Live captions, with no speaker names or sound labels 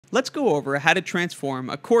Let's go over how to transform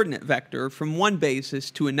a coordinate vector from one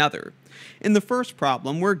basis to another. In the first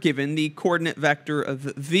problem, we're given the coordinate vector of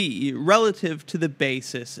v relative to the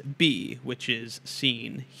basis b, which is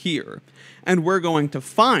seen here. And we're going to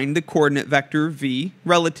find the coordinate vector v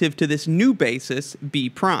relative to this new basis b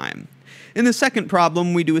prime. In the second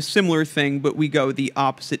problem, we do a similar thing, but we go the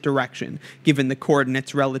opposite direction, given the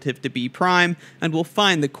coordinates relative to b prime, and we'll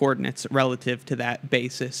find the coordinates relative to that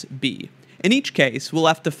basis b. In each case, we'll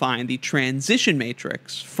have to find the transition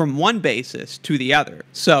matrix from one basis to the other.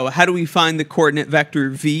 So how do we find the coordinate vector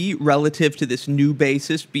v relative to this new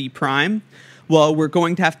basis b prime? Well, we're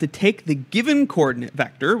going to have to take the given coordinate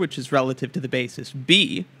vector, which is relative to the basis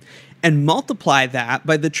b, and multiply that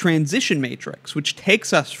by the transition matrix, which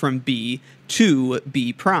takes us from b to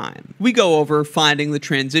b prime. We go over finding the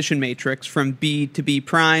transition matrix from b to b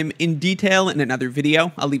prime in detail in another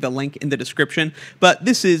video. I'll leave a link in the description, but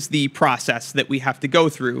this is the process that we have to go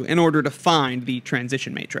through in order to find the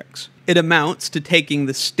transition matrix. It amounts to taking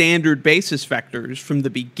the standard basis vectors from the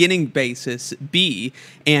beginning basis b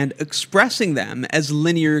and expressing them as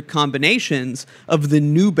linear combinations of the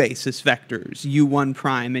new basis vectors u1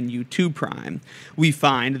 prime and u2 prime. We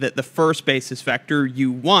find that the first basis vector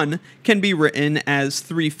u1 can be written as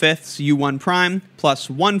 3/5 u1 prime plus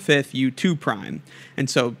 1/5 u2 prime. And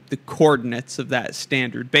so the coordinates of that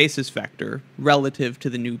standard basis vector relative to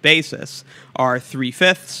the new basis are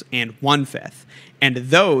 3/5 and 1/5. And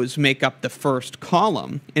those make up the first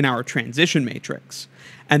column in our transition matrix.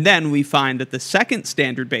 And then we find that the second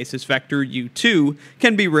standard basis vector, u2,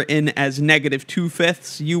 can be written as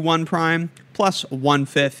 -2/5 u1 prime plus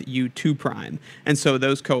 1/5 u2 prime. And so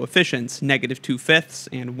those coefficients, -2/5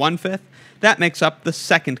 and 1/5, that makes up the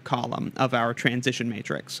second column of our transition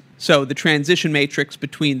matrix. So the transition matrix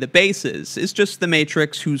between the bases is just the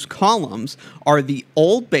matrix whose columns are the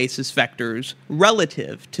old basis vectors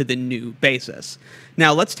relative to the new basis.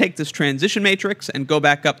 Now let's take this transition matrix and go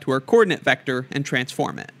back up to our coordinate vector and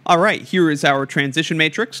transform it. All right, here is our transition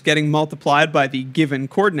matrix getting multiplied by the given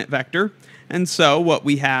coordinate vector. And so what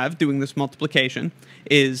we have doing this multiplication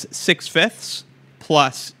is 6/5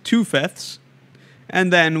 plus 2/5,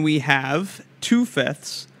 and then we have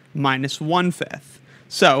 2/5 minus 1/5.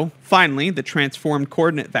 So finally, the transformed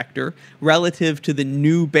coordinate vector relative to the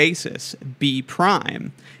new basis b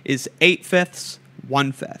prime is 8/5,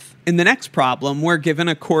 1/5. In the next problem, we're given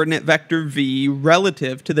a coordinate vector v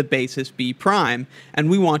relative to the basis b prime, and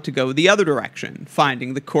we want to go the other direction,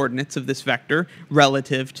 finding the coordinates of this vector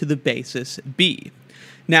relative to the basis b.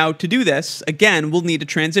 Now, to do this, again, we'll need a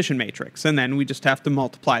transition matrix, and then we just have to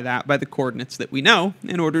multiply that by the coordinates that we know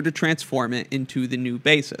in order to transform it into the new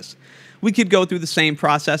basis. We could go through the same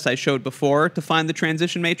process I showed before to find the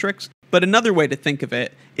transition matrix, but another way to think of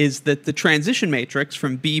it is that the transition matrix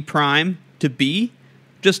from b prime to b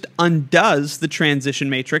just undoes the transition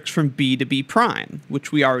matrix from b to b prime,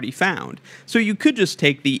 which we already found. So you could just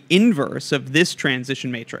take the inverse of this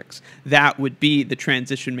transition matrix. That would be the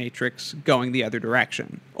transition matrix going the other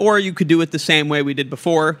direction. Or you could do it the same way we did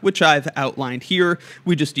before, which I've outlined here.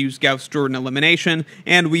 We just use Gauss-Jordan elimination,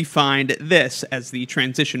 and we find this as the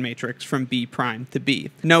transition matrix from b prime to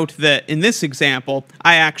b. Note that in this example,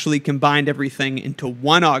 I actually combined everything into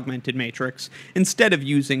one augmented matrix instead of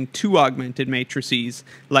using two augmented matrices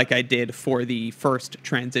like I did for the first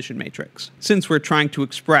transition matrix. Since we're trying to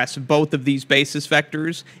express both of these basis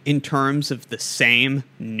vectors in terms of the same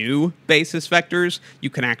new basis vectors, you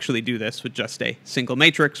can actually do this with just a single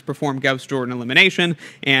matrix, perform Gauss-Jordan elimination,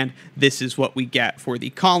 and this is what we get for the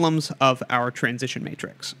columns of our transition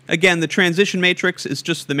matrix. Again, the transition matrix is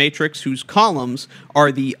just the matrix whose columns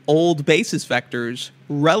are the old basis vectors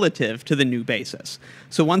relative to the new basis.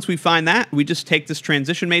 So once we find that, we just take this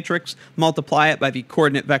transition matrix, multiply it by the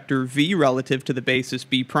coordinate vector v relative to the basis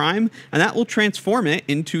b prime, and that will transform it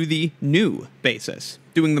into the new basis.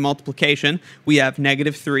 Doing the multiplication, we have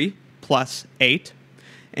 -3 plus 8,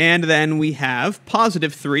 and then we have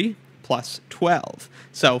 +3 plus 12.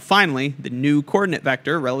 So finally, the new coordinate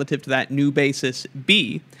vector relative to that new basis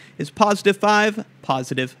b is +5,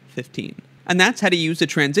 +15. And that's how to use a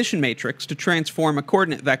transition matrix to transform a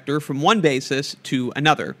coordinate vector from one basis to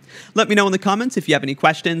another. Let me know in the comments if you have any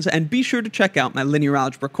questions, and be sure to check out my linear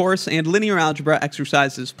algebra course and linear algebra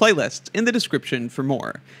exercises playlists in the description for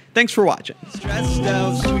more. Thanks for watching. Stressed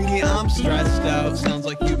out, sweetie, I'm stressed out. Sounds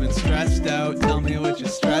like you've been stressed out. Tell me what you're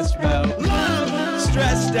stressed about.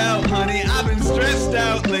 Stressed out, honey, I've been stressed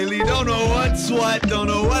out lately. Don't know what's what, don't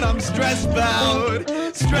know what I'm stressed about.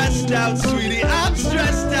 Stressed out, sweetie, I'm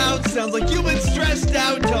stressed out. Sounds like you've been stressed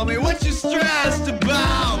out. Tell me what you're stressed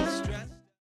about.